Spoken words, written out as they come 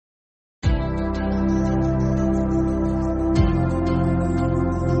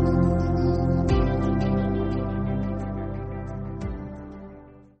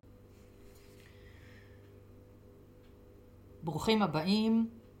ברוכים הבאים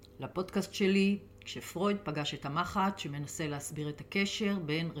לפודקאסט שלי, כשפרויד פגש את המחט שמנסה להסביר את הקשר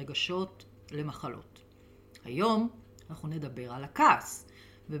בין רגשות למחלות. היום אנחנו נדבר על הכעס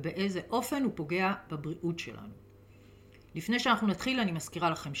ובאיזה אופן הוא פוגע בבריאות שלנו. לפני שאנחנו נתחיל, אני מזכירה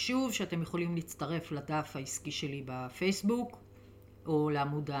לכם שוב שאתם יכולים להצטרף לדף העסקי שלי בפייסבוק או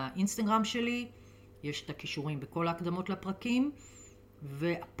לעמוד האינסטגרם שלי. יש את הכישורים בכל ההקדמות לפרקים,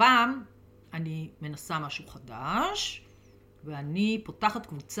 והפעם אני מנסה משהו חדש ואני פותחת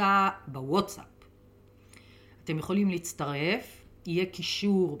קבוצה בוואטסאפ. אתם יכולים להצטרף, יהיה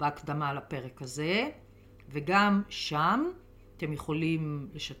קישור בהקדמה לפרק הזה, וגם שם אתם יכולים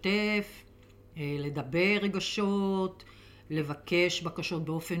לשתף, לדבר רגשות, לבקש בקשות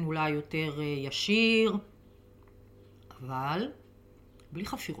באופן אולי יותר ישיר, אבל בלי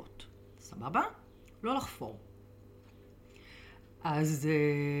חפירות, סבבה? לא לחפור. אז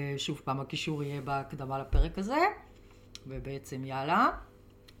שוב פעם הקישור יהיה בהקדמה לפרק הזה, ובעצם יאללה,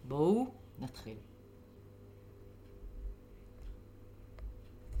 בואו נתחיל.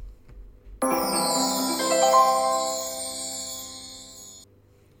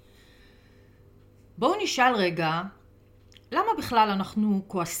 בואו נשאל רגע, למה בכלל אנחנו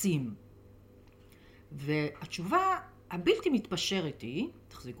כועסים? והתשובה הבלתי מתפשרת היא,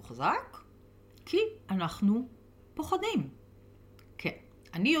 תחזיקו חזק, כי אנחנו פוחדים. כן,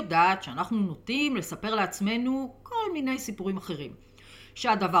 אני יודעת שאנחנו נוטים לספר לעצמנו כל מיני סיפורים אחרים.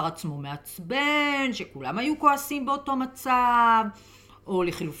 שהדבר עצמו מעצבן, שכולם היו כועסים באותו מצב, או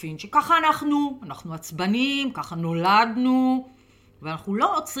לחילופין שככה אנחנו עצבנים, ככה נולדנו, ואנחנו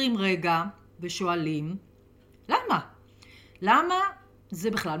לא עוצרים רגע ושואלים, למה? למה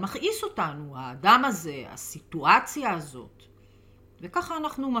זה בכלל מכעיס אותנו, האדם הזה, הסיטואציה הזאת? וככה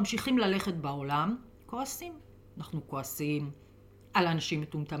אנחנו ממשיכים ללכת בעולם, כועסים. אנחנו כועסים על אנשים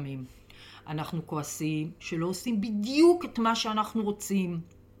מטומטמים. אנחנו כועסים שלא עושים בדיוק את מה שאנחנו רוצים,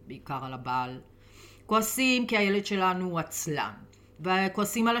 בעיקר על הבעל. כועסים כי הילד שלנו הוא עצלן.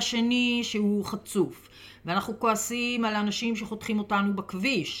 וכועסים על השני שהוא חצוף. ואנחנו כועסים על האנשים שחותכים אותנו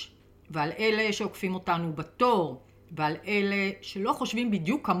בכביש. ועל אלה שעוקפים אותנו בתור. ועל אלה שלא חושבים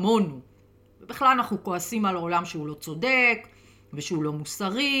בדיוק כמונו. ובכלל אנחנו כועסים על העולם שהוא לא צודק, ושהוא לא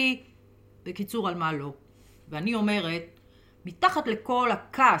מוסרי. בקיצור, על מה לא. ואני אומרת, מתחת לכל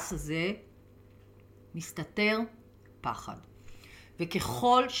הכעס הזה, מסתתר פחד.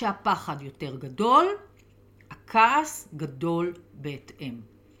 וככל שהפחד יותר גדול, הכעס גדול בהתאם.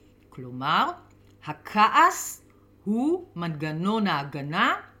 כלומר, הכעס הוא מנגנון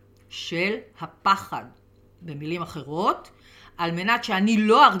ההגנה של הפחד. במילים אחרות, על מנת שאני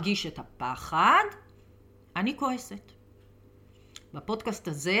לא ארגיש את הפחד, אני כועסת. בפודקאסט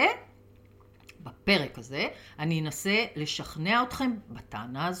הזה, בפרק הזה, אני אנסה לשכנע אתכם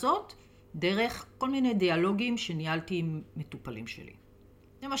בטענה הזאת, דרך כל מיני דיאלוגים שניהלתי עם מטופלים שלי.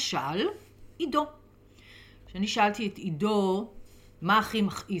 למשל, עידו. כשאני שאלתי את עידו מה הכי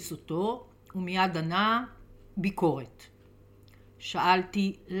מכעיס אותו, הוא מיד ענה ביקורת.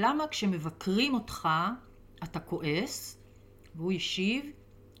 שאלתי, למה כשמבקרים אותך אתה כועס? והוא השיב,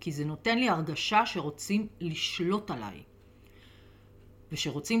 כי זה נותן לי הרגשה שרוצים לשלוט עליי.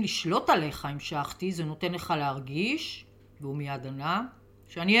 ושרוצים לשלוט עליך, המשכתי, זה נותן לך להרגיש, והוא מיד ענה,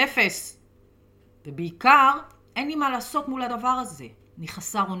 שאני אפס. ובעיקר, אין לי מה לעשות מול הדבר הזה. אני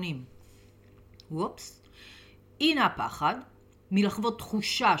חסר אונים. וופס. הנה הפחד, מלחוות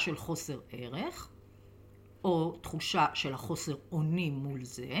תחושה של חוסר ערך, או תחושה של החוסר אונים מול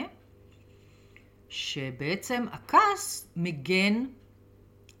זה, שבעצם הכעס מגן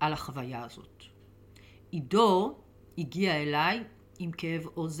על החוויה הזאת. עידו הגיע אליי עם כאב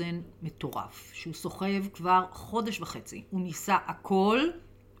אוזן מטורף, שהוא סוחב כבר חודש וחצי. הוא ניסה הכל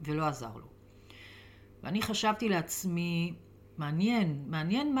ולא עזר לו. ואני חשבתי לעצמי,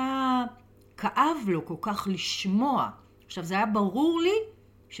 מעניין מה כאב לו כל כך לשמוע. עכשיו, זה היה ברור לי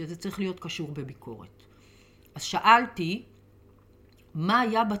שזה צריך להיות קשור בביקורת. אז שאלתי, מה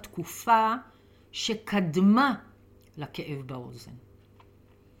היה בתקופה שקדמה לכאב באוזן?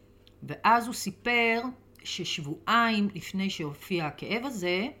 ואז הוא סיפר ששבועיים לפני שהופיע הכאב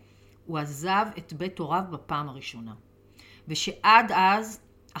הזה, הוא עזב את בית הוריו בפעם הראשונה. ושעד אז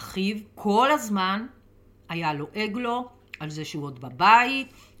אחיו כל הזמן היה לועג לו על זה שהוא עוד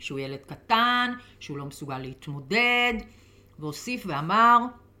בבית, שהוא ילד קטן, שהוא לא מסוגל להתמודד, והוסיף ואמר,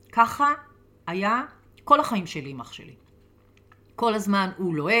 ככה היה כל החיים שלי עם אח שלי. כל הזמן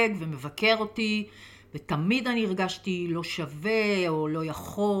הוא לועג ומבקר אותי, ותמיד אני הרגשתי לא שווה או לא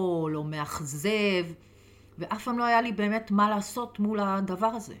יכול או מאכזב, ואף פעם לא היה לי באמת מה לעשות מול הדבר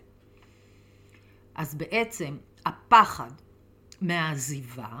הזה. אז בעצם הפחד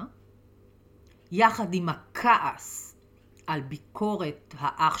מהעזיבה, יחד עם הכעס על ביקורת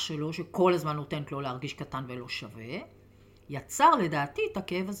האח שלו, שכל הזמן נותנת לו להרגיש קטן ולא שווה, יצר לדעתי את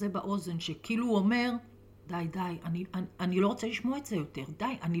הכאב הזה באוזן, שכאילו הוא אומר, די, אני לא רוצה לשמוע את זה יותר,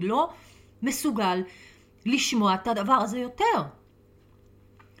 די, אני לא מסוגל לשמוע את הדבר הזה יותר.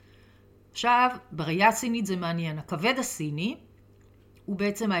 עכשיו, בראייה הסינית זה מעניין, הכבד הסיני הוא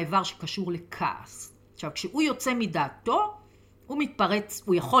בעצם האיבר שקשור לכעס. עכשיו, כשהוא יוצא מדעתו,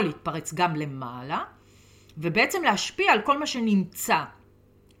 הוא יכול להתפרץ גם למעלה, ובעצם להשפיע על כל מה שנמצא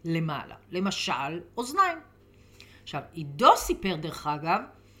למעלה. למשל, אוזניים. עכשיו, עידו סיפר דרך אגב,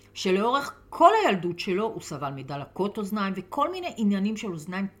 שלאורך כל הילדות שלו הוא סבל מדלקות אוזניים, וכל מיני עניינים של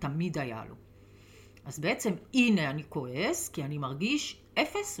אוזניים תמיד היה לו. אז בעצם, הנה אני כועס, כי אני מרגיש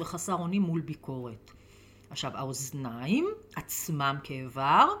אפס וחסר אונים מול ביקורת. עכשיו, האוזניים עצמם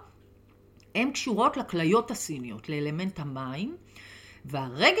כאיבר, הן קשורות לכליות הסיניות, לאלמנט המים,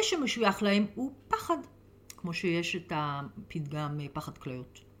 והרגש שמשוייך להם הוא פחד, כמו שיש את הפתגם פחד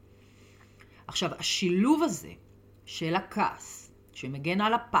כליות. עכשיו, השילוב הזה של הכעס, שמגן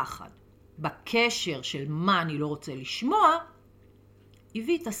על הפחד, בקשר של מה אני לא רוצה לשמוע,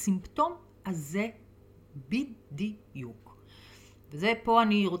 הביא את הסימפטום הזה בדיוק. וזה פה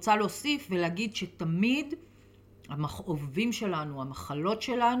אני רוצה להוסיף ולהגיד שתמיד המכאובים שלנו, המחלות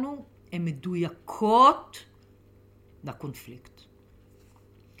שלנו, הן מדויקות לקונפליקט.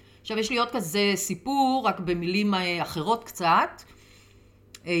 עכשיו יש לי עוד כזה סיפור, רק במילים אחרות קצת.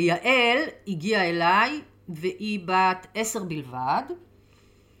 יעל הגיעה אליי והיא בת 10 בלבד,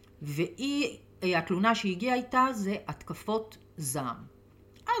 התלונה שהיא הגיעה איתה זה התקפות זעם.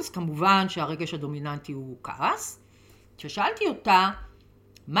 אז כמובן שהרגש הדומיננטי הוא כעס. כששאלתי אותה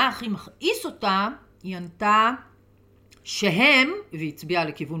מה הכי מכעיס אותה, היא ענתה שהם, והיא הצביעה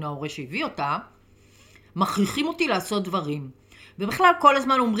לכיוון ההורה שהביא אותה, מכריחים אותי לעשות דברים. ובכלל כל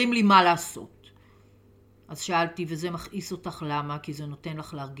הזמן אומרים לי מה לעשות. אז שאלתי, וזה מכעיס אותך למה? כי זה נותן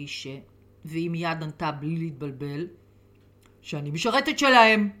לך להרגיש והיא מיד ענתה בלי להתבלבל, שאני משרתת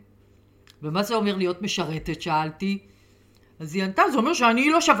שלהם. ומה זה אומר להיות משרתת? שאלתי. אז היא ענתה, זה אומר שאני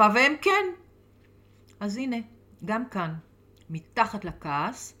לא שווה והם כן. אז הנה, גם כאן, מתחת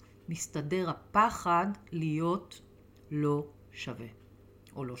לכעס, מסתדר הפחד להיות לא שווה,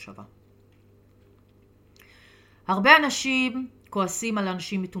 או לא שווה. הרבה אנשים כועסים על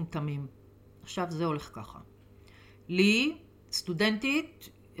אנשים מטומטמים. עכשיו זה הולך ככה. לי, סטודנטית,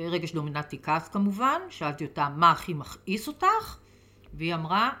 רגש דומיננטי כעס כמובן, שאלתי אותה מה הכי מכעיס אותך, והיא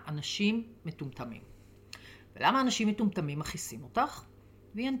אמרה אנשים מטומטמים. ולמה אנשים מטומטמים מכעיסים אותך?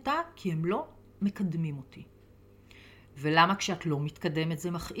 והיא ענתה כי הם לא מקדמים אותי. ולמה כשאת לא מתקדמת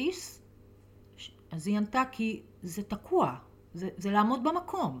זה מכעיס? אז היא ענתה כי זה תקוע, זה לעמוד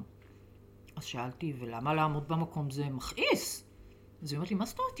במקום. אז שאלתי, ולמה לעמוד במקום זה מכעיס? אז היא אומרת לי,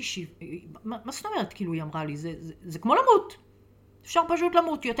 מה זאת אומרת? כאילו היא אמרה לי, זה כמו למות. אפשר פשוט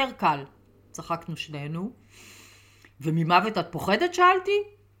למות, יותר קל. צחקנו שנינו. וממוות את פוחדת? שאלתי.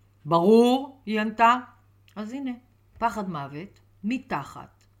 ברור, היא ענתה. אז הנה, פחד מוות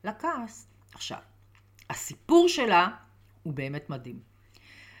מתחת לכעס. עכשיו, הסיפור שלה הוא באמת מדהים.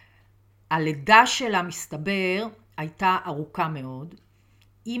 הלידה שלה מסתבר הייתה ארוכה מאוד.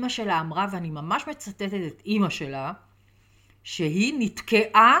 אמא שלה אמרה, ואני ממש מצטטת את אמא שלה, שהיא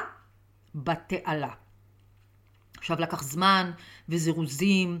נתקעה בתעלה. עכשיו לקח זמן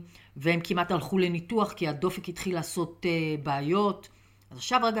וזירוזים, והם כמעט הלכו לניתוח, כי הדופק התחיל לעשות בעיות. אז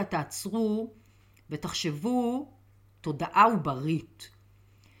עכשיו רגע תעצרו ותחשבו תודעה עוברית,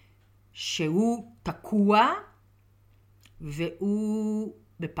 שהוא תקוע והוא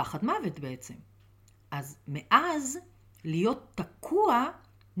בפחד מוות בעצם. אז מאז להיות תקוע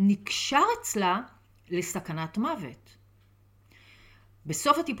נקשר אצלה לסכנת מוות.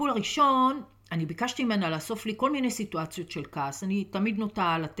 בסוף הטיפול הראשון אני ביקשתי ממנה לאסוף לי כל מיני סיטואציות של כעס. אני תמיד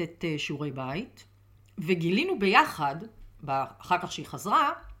נוטה לתת שיעורי בית, וגילינו ביחד, אחר כך שהיא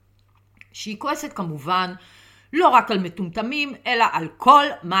חזרה, שהיא כועסת כמובן לא רק על מטומטמים, אלא על כל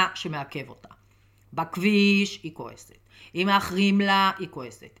מה שמעכב אותה. בכביש היא כועסת, אם מאחרים לה היא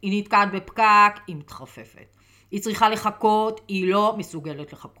כועסת, היא נתקעת בפקק, היא מתחרפפת, היא צריכה לחכות, היא לא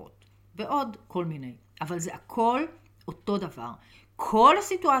מסוגלת לחכות, ועוד כל מיני. אבל זה הכל אותו דבר. כל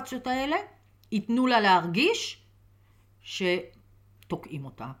הסיטואציות האלה ייתנו לה להרגיש שתוקעים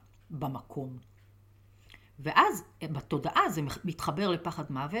אותה במקום. ואז בתודעה זה מתחבר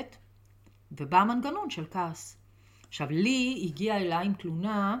לפחד מוות, ובא המנגנון של כעס. עכשיו לי הגיעה אליי עם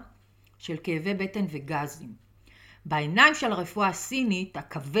תלונה של כאבי בטן וגזים. בעיניים של הרפואה הסינית,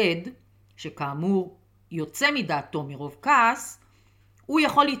 הכבד, שכאמור יוצא מדעתו מרוב כעס, הוא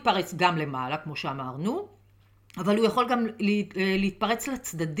יכול להתפרץ גם למעלה, כמו שאמרנו, אבל הוא יכול גם להתפרץ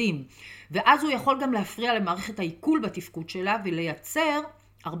לצדדים, ואז הוא יכול גם להפריע למערכת העיכול בתפקוד שלה ולייצר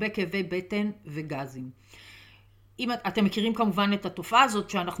הרבה כאבי בטן וגזים. אם אתם מכירים כמובן את התופעה הזאת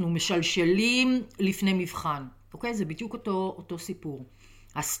שאנחנו משלשלים לפני מבחן, אוקיי? זה בדיוק אותו סיפור.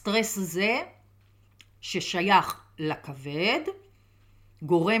 הסטרס הזה ששייך לכבד,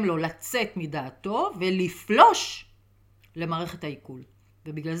 גורם לו לצאת מדעתו ולפלוש למערכת העיכול.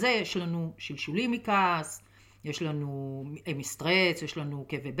 ובגלל זה יש לנו שלשולים מכעס, יש לנו מסטרס, יש לנו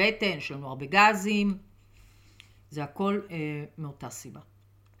כאבי בטן, יש לנו הרבה גזים. זה הכל מאותה סיבה.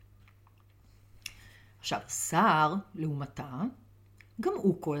 עכשיו, סער, לעומתה, גם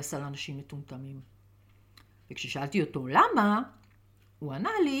הוא כועס על אנשים מטומטמים. וכששאלתי אותו למה, הוא ענה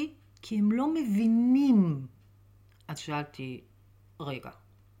לי, כי הם לא מבינים. אז שאלתי, רגע,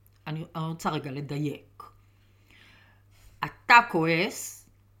 אני רוצה רגע לדייק. אתה כועס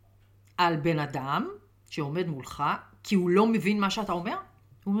על בן אדם שעומד מולך, כי הוא לא מבין מה שאתה אומר?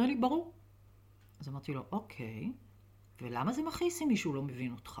 הוא אומר לי, ברור. אז אמרתי לו, אוקיי, ולמה זה מכעיס אם מישהו לא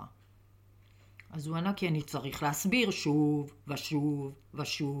מבין אותך? אז הוא ענה, כי אני צריך להסביר שוב ושוב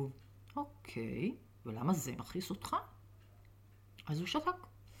ושוב. אוקיי, ולמה זה מכעיס אותך? אז הוא שתק.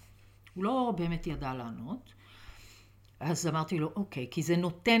 הוא לא באמת ידע לענות. אז אמרתי לו, אוקיי, כי זה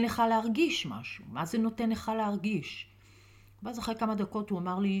נותן לך להרגיש משהו. מה זה נותן לך להרגיש? ואז אחרי כמה דקות הוא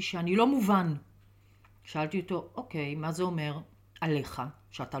אמר לי שאני לא מובן. שאלתי אותו, אוקיי, מה זה אומר עליך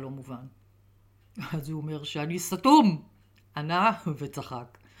שאתה לא מובן? אז הוא אומר שאני סתום. ענה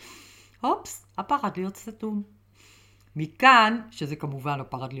וצחק. הופס, הפחד להיות סתום. מכאן, שזה כמובן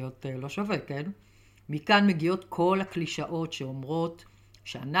הפחד להיות לא שווה, כן? מכאן מגיעות כל הקלישאות שאומרות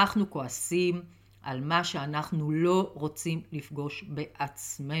שאנחנו כועסים על מה שאנחנו לא רוצים לפגוש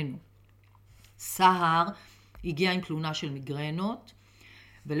בעצמנו. סהר הגיע עם תלונה של מיגרנות,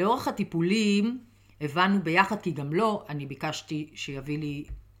 ולאורך הטיפולים הבנו ביחד, כי גם לא, אני ביקשתי שיביא לי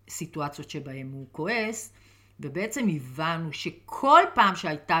סיטואציות שבהם הוא כועס, ובעצם הבנו שכל פעם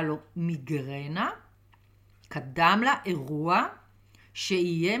שהייתה לו מיגרנה, קדם לה אירוע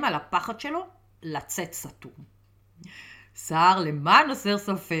שאיים על הפחד שלו לצאת סתום. סער, למען הסר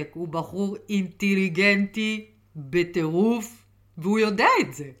ספק, הוא בחור אינטליגנטי בטירוף, והוא יודע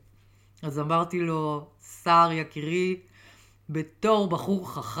את זה. אז אמרתי לו, סער יקירי, בתור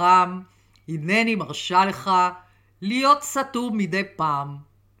בחור חכם, הנני מרשה לך להיות סתום מדי פעם.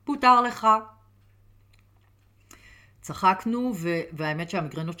 פותר לך. צחקנו, והאמת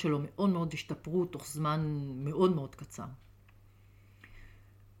שהמגרנות שלו מאוד מאוד השתפרו תוך זמן מאוד מאוד קצר.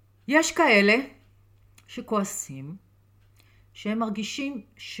 יש כאלה שכועסים, שהם מרגישים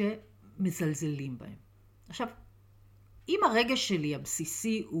שמזלזלים בהם. עכשיו, אם הרגש שלי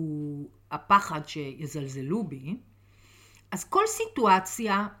הבסיסי הוא הפחד שיזלזלו בי, אז כל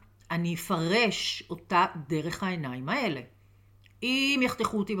סיטואציה אני אפרש אותה דרך העיניים האלה. אם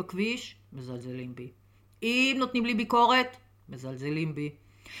יחתכו אותי בכביש, מזלזלים בי. אם נותנים לי ביקורת, מזלזלים בי.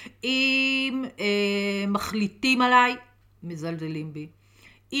 אם מחליטים עליי, מזלזלים בי.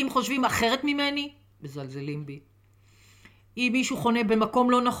 אם חושבים אחרת ממני, מזלזלים בי. אם מישהו חונה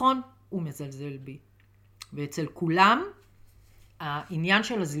במקום לא נכון, הוא מזלזל בי. ואצל כולם, העניין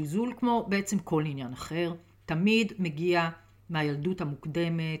של הזלזול, כמו בעצם כל עניין אחר, תמיד מגיע מהילדות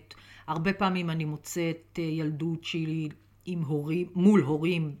המוקדמת. הרבה פעמים אני מוצאת ילדות שלי עם הורים, מול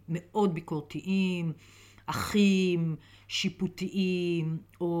הורים מאוד ביקורתיים, אחים, שיפוטיים,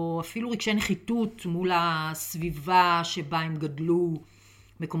 או אפילו רגשי נחיתות מול הסביבה שבה הם גדלו,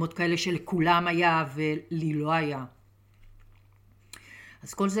 מקומות כאלה שלכולם היה ולי לא היה.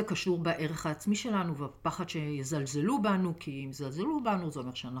 אז כל זה קשור בערך העצמי שלנו ובפחד שיזלזלו בנו, כי אם זלזלו בנו זה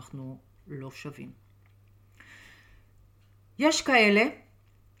אומר שאנחנו לא שווים. יש כאלה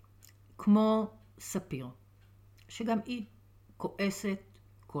כמו ספיר, שגם היא כועסת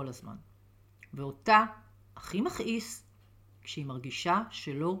כל הזמן. ואותה הכי מכעיס כשהיא מרגישה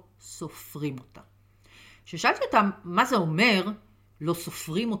שלא סופרים אותה. כששאלתי אותה מה זה אומר לא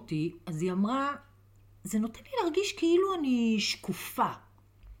סופרים אותי, אז היא אמרה, זה נותן לי להרגיש כאילו אני שקופה.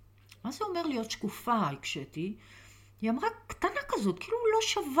 מה זה אומר להיות שקופה? הקשתי. היא אמרה קטנה כזאת, כאילו לא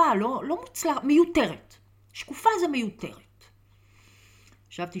שווה, לא מוצלח, מיותרת. שקופה זה מיותרת.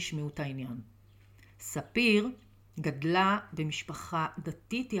 עכשיו תשמעו את העניין. ספיר גדלה במשפחה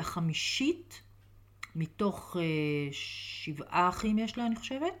דתית, היא החמישית מתוך 7 אחים יש לה, אני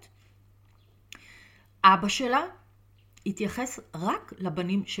חושבת. אבא שלה התייחס רק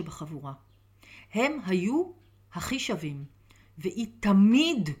לבנים שבחבורה. הם היו הכי שווים, והיא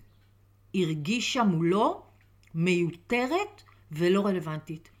תמיד הרגישה מולו מיותרת ולא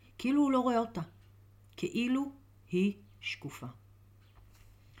רלוונטית. כאילו הוא לא רואה אותה. כאילו היא שקופה.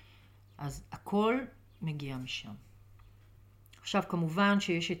 אז הכל מגיע משם. עכשיו כמובן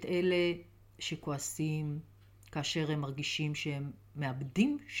שיש את אלה שכועסים כאשר הם מרגישים שהם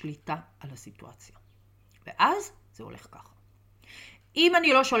מאבדים שליטה על הסיטואציה. ואז זה הולך ככה. אם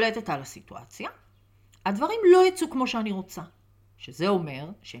אני לא שולטת על הסיטואציה, הדברים לא יצאו כמו שאני רוצה. שזה אומר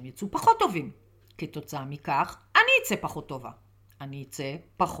שהם יצאו פחות טובים. כתוצאה מכך, אני אצא פחות טובה. אני אצא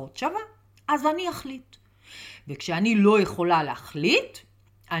פחות שווה. אז אני אחליט. וכשאני לא יכולה להחליט,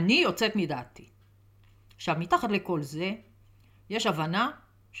 אני יוצאת מדעתי. עכשיו, מתחת לכל זה, יש הבנה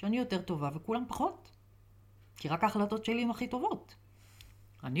שאני יותר טובה וכולם פחות. כי רק ההחלטות שלי הן הכי טובות.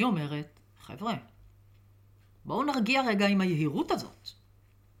 אני אומרת, חבר'ה, בואו נרגיע רגע עם היהירות הזאת.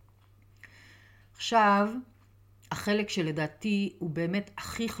 עכשיו, החלק שלדעתי הוא באמת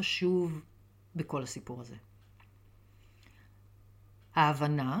הכי חשוב בכל הסיפור הזה.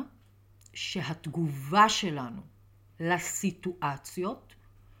 ההבנה שהתגובה שלנו לסיטואציות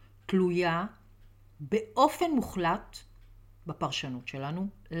תלויה באופן מוחלט בפרשנות שלנו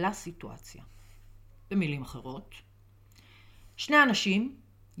לסיטואציה. במילים אחרות, שני אנשים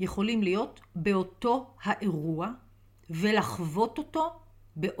יכולים להיות באותו האירוע ולחוות אותו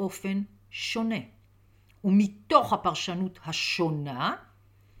באופן שונה. ומתוך הפרשנות השונה,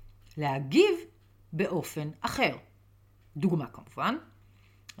 להגיב באופן אחר. דוגמה כמובן,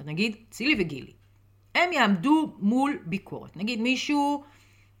 אז נגיד צילי וגילי. הם יעמדו מול ביקורת. נגיד מישהו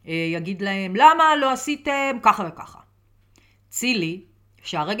יגיד להם, למה לא עשיתם ככה וככה? צילי,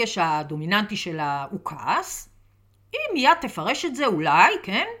 שהרגש הדומיננטי שלה הוא כעס, היא מיד תפרש את זה אולי,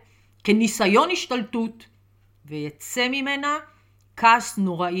 כן? כניסיון השתלטות, ויצא ממנה כעס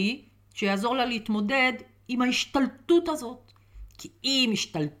נוראי, שיעזור לה להתמודד עם ההשתלטות הזאת. כי אם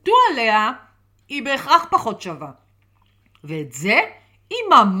השתלטו עליה, היא בהכרח פחות שווה. ואת זה היא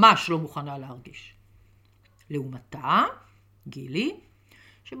ממש לא מוכנה להרגיש. לעומתה, גילי,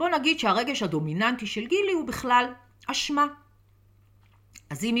 שבוא נגיד שהרגש הדומיננטי של גילי הוא בכלל אשמה.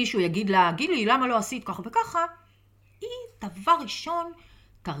 אז אם מישהו יגיד לה, גילי, למה לא עשית ככה וככה? היא דבר ראשון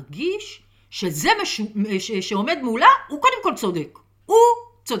תרגיש שזה שעומד מולה, הוא קודם כל צודק. הוא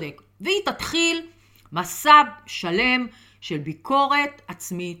צודק. והיא תתחיל מסע שלם של ביקורת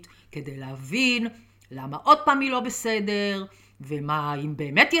עצמית כדי להבין למה עוד פעם היא לא בסדר, ומה אם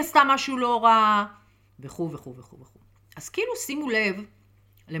באמת היא עשתה משהו לא רע, וכו' וכו' וכו' וכו'. אז כאילו שימו לב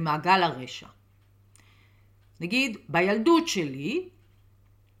למעגל הרשע. נגיד, בילדות שלי,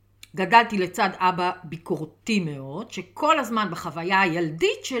 גדלתי לצד אבא ביקורתי מאוד, שכל הזמן בחוויה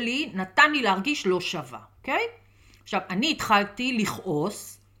הילדית שלי נתן לי להרגיש לא שווה, אוקיי? עכשיו, אני התחלתי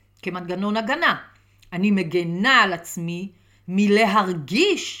לכעוס כמנגנון הגנה. אני מגנה על עצמי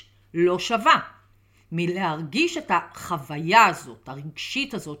מלהרגיש לא שווה. מלהרגיש את החוויה הזאת,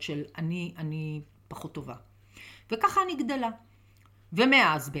 הרגשית הזאת של אני פחות טובה. וככה אני גדלה.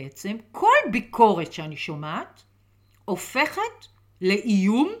 ומאז בעצם כל ביקורת שאני שומעת הופכת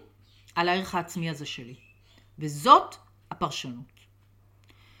לאיום על הערך העצמי הזה שלי. וזאת הפרשנות.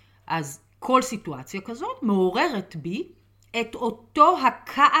 אז כל סיטואציה כזאת מעוררת בי את אותו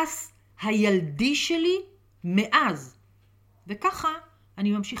הכעס הילדי שלי מאז. וככה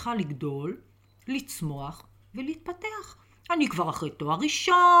אני ממשיכה לגדול, לצמוח ולהתפתח. אני כבר אחרי תואר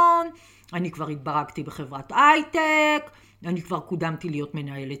ראשון, אני כבר התברגתי בחברת הייטק, אני כבר קודמתי להיות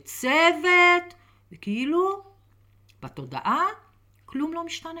מנהלת צוות, וכאילו בתודעה כלום לא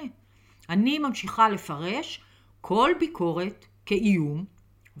משתנה. אני ממשיכה לפרש כל ביקורת כאיום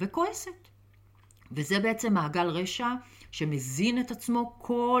וכועסת. וזה בעצם מעגל רשע שמזין את עצמו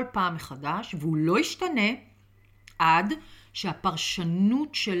כל פעם מחדש, והוא לא ישתנה עד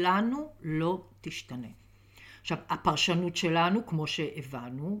שהפרשנות שלנו לא תשתנה. עכשיו, הפרשנות שלנו, כמו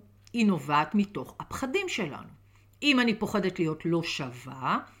שהבנו, היא נובעת מתוך הפחדים שלנו. אם אני פוחדת להיות לא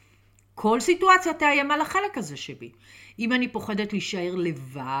שווה, כל סיטואציה תאיים על החלק הזה שבי. אם אני פוחדת להישאר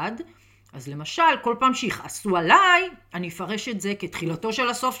לבד, אז למשל, כל פעם שיכעסו עליי, אני אפרש את זה כתחילתו של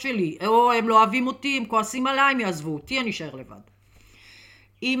הסוף שלי. או הם לא אוהבים אותי, הם כועסים עליי, הם יעזבו אותי, אני אשאר לבד.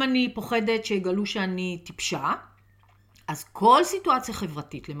 אם אני פוחדת שיגלו שאני טיפשה, אז כל סיטואציה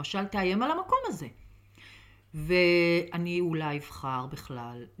חברתית, למשל, תאיים על המקום הזה. ואני אולי אבחר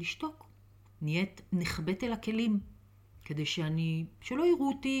בכלל לשתוק. נהיית נחבאת אל הכלים, כדי שלא יראו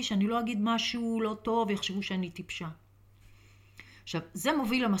אותי, שאני לא אגיד משהו לא טוב, ויחשבו שאני טיפשה. עכשיו, זה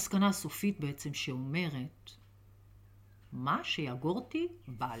מוביל למסקנה הסופית בעצם שאומרת, מה שיאגור אותי,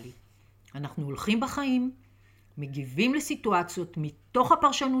 בא לי. אנחנו הולכים בחיים, מגיבים לסיטואציות מתוך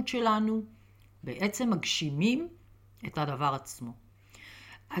הפרשנות שלנו, בעצם מגשימים את הדבר עצמו.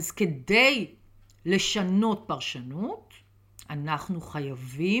 אז כדי לשנות פרשנות, אנחנו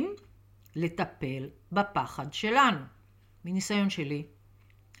חייבים לטפל בפחד שלנו. מניסיון שלי,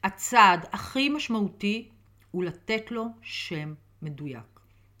 הצעד הכי משמעותי הוא לתת לו שם מדויק.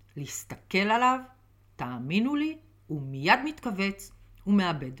 להסתכל עליו, תאמינו לי, הוא מיד מתכווץ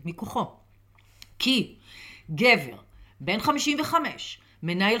ומאבד מכוחו. כי גבר בן 55,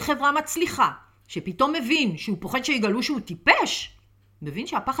 מנהל חברה מצליחה, שפתאום מבין שהוא פוחד שיגלו שהוא טיפש, מבין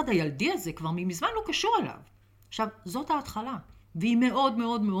שהפחד הילדי הזה כבר מזמן לא קשור אליו. עכשיו, זאת ההתחלה, והיא מאוד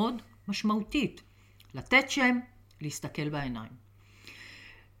מאוד מאוד משמעותית. לתת שם, להסתכל בעיניים.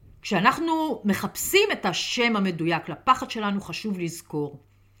 כשאנחנו מחפשים את השם המדויק לפחד שלנו, חשוב לזכור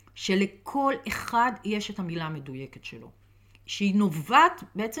שלכל אחד יש את המילה המדויקת שלו, שהיא נובעת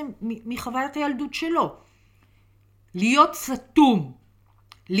בעצם מחוויית הילדות שלו. להיות סתום,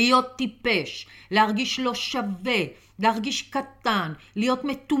 להיות טיפש, להרגיש לא שווה, להרגיש קטן, להיות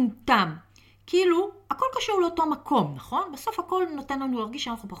מטומטם. כאילו, הכל קשור לאותו מקום, נכון? בסוף הכל נותן לנו להרגיש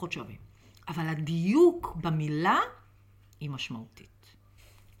שאנחנו פחות שווים. אבל הדיוק במילה היא משמעותית.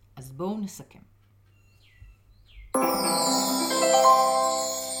 אז בואו נסכם.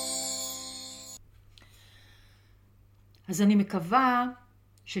 אז אני מקווה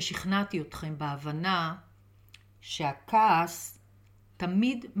ששכנעתי אתכם בהבנה שהכעס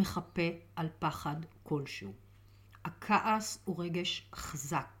תמיד מחפה על פחד כלשהו. הכעס הוא רגש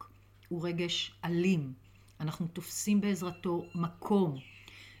חזק, הוא רגש אלים. אנחנו תופסים בעזרתו מקום.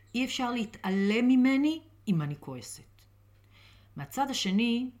 אי אפשר להתעלם ממני אם אני כועסת. מהצד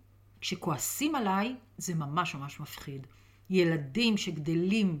השני, כשכועסים עליי, זה ממש ממש מפחיד. ילדים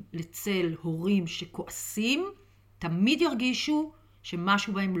שגדלים לצל הורים שכועסים, תמיד ירגישו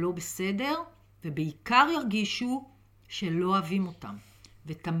שמשהו בהם לא בסדר, ובעיקר ירגישו שלא אוהבים אותם,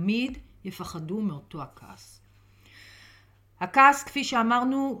 ותמיד יפחדו מאותו הכעס. הכעס, כפי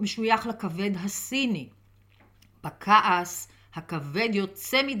שאמרנו, משוייך לכבד הסיני. בכעס, הכבד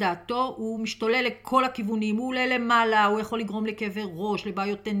יוצא מדעתו, הוא משתולל לכל הכיוונים, הוא עולה למעלה, הוא יכול לגרום לכאבי ראש,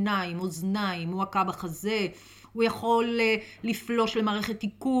 לבעיות עיניים, אוזניים, הוא עקה בחזה, הוא יכול לפלוש למערכת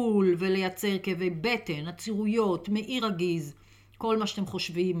עיכול ולייצר כאבי בטן, עצירויות, מעי רגיז, כל מה שאתם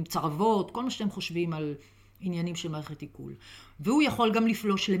חושבים, צרבות, כל מה שאתם חושבים על עניינים של מערכת עיכול. והוא יכול גם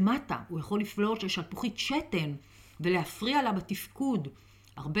לפלוש למטה, הוא יכול לפלוש לשלפוחית שתן ולהפריע לה בתפקוד.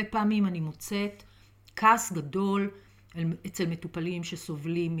 הרבה פעמים אני מוצאת כעס גדול אצל מטופלים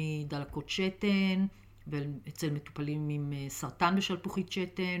שסובלים מדלקות שתן, ואצל מטופלים עם סרטן בשלפוחית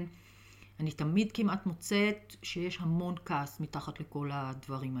שתן. אני תמיד כמעט מוצאת שיש המון כעס מתחת לכל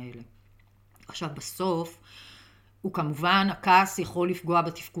הדברים האלה. עכשיו בסוף, הוא כמובן, הכעס יכול לפגוע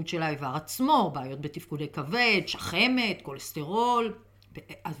בתפקוד של האיבר עצמו, בעיות בתפקודי כבד, שחמת, כולסטרול,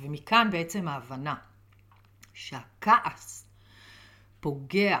 ומכאן בעצם ההבנה שהכעס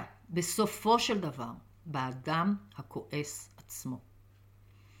פוגע בסופו של דבר באדם הכועס עצמו.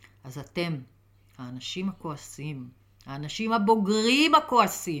 אז אתם, האנשים הכועסים, האנשים הבוגרים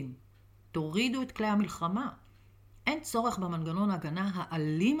הכועסים, תורידו את כלי המלחמה. אין צורך במנגנון ההגנה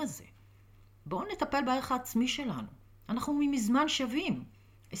האלים הזה. בואו נטפל בערך העצמי שלנו. אנחנו מזמן שווים.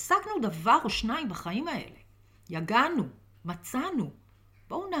 השגנו דבר או שניים בחיים האלה. יגענו, מצאנו.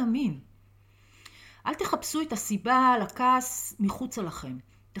 בואו נאמין. אל תחפשו את הסיבה לכעס מחוץ לכם.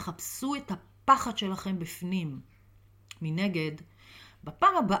 תחפשו את הפחד שלכם בפנים. מנגד,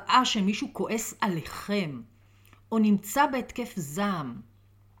 בפעם הבאה שמישהו כועס עליכם, או נמצא בהתקף זעם,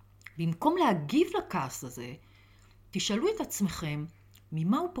 במקום להגיב לכעס הזה, תשאלו את עצמכם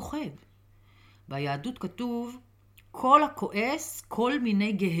ממה הוא פוחד. ביהדות כתוב, כל הכועס, כל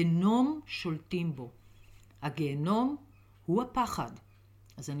מיני גהנום שולטים בו. הגהנום הוא הפחד.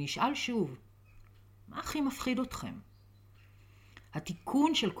 אז אני אשאל שוב, מה הכי מפחיד אתכם?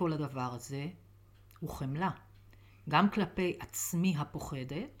 התיקון של כל הדבר הזה הוא חמלה. גם כלפי עצמי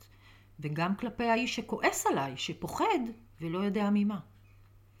הפוחדת, וגם כלפי האיש שכועס עליי, שפוחד ולא יודע ממה.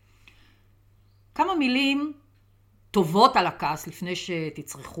 כמה מילים טובות על הכעס לפני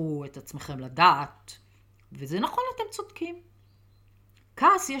שתצרכו את עצמכם לדעת, וזה נכון, אתם צודקים.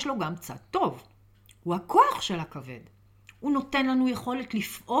 כעס יש לו גם צד טוב. הוא הכוח של הכבד. הוא נותן לנו יכולת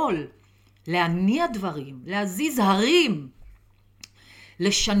לפעול, להניע דברים, להזיז הרים,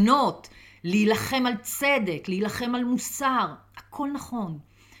 לשנות, להילחם על צדק, להילחם על מוסר. הכל נכון.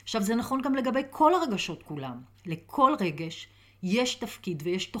 עכשיו זה נכון גם לגבי כל הרגשות כולם. לכל רגש יש תפקיד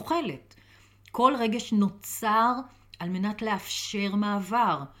ויש תוחלת. כל רגש נוצר על מנת לאפשר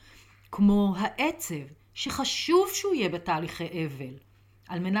מעבר, כמו העצב, שחשוב שהוא יהיה בתהליכי אבל,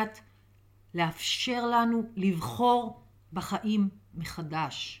 על מנת לאפשר לנו לבחור בחיים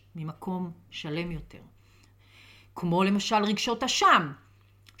מחדש, ממקום שלם יותר. כמו למשל רגשות אשם,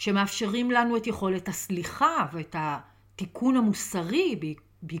 שמאפשרים לנו את יכולת הסליחה ואת התיקון המוסרי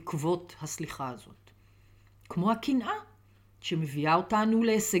בעקבות הסליחה הזאת. כמו הקנאה, שמביאה אותנו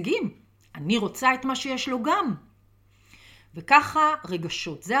להישגים. אני רוצה את מה שיש לו גם. וככה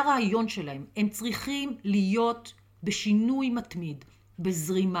רגשות, זה הרעיון שלהם. הם צריכים להיות בשינוי מתמיד,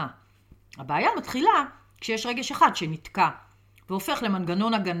 בזרימה. הבעיה מתחילה כשיש רגש אחד שנתקע, והופך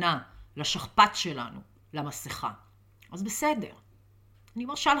למנגנון הגנה, לשכפ"ץ שלנו, למסכה. אז בסדר. אני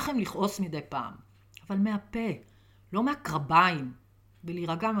מרשה לכם לכעוס מדי פעם, אבל מהפה, לא מהקרביים,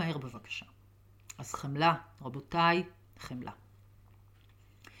 ולהירגע מהר בבקשה. אז חמלה, רבותיי, חמלה.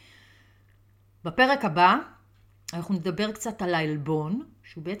 בפרק הבא אנחנו נדבר קצת על העלבון,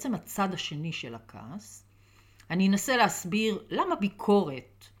 שהוא בעצם הצד השני של הכעס. אני אנסה להסביר למה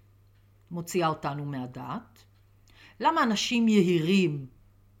ביקורת מוציאה אותנו מהדעת, למה אנשים יהירים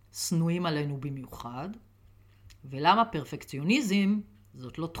שנואים עלינו במיוחד, ולמה פרפקציוניזם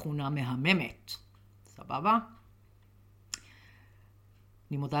זאת לא תכונה מהממת. סבבה?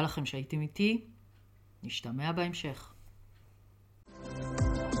 אני מודה לכם שהייתם איתי. נשתמע בהמשך.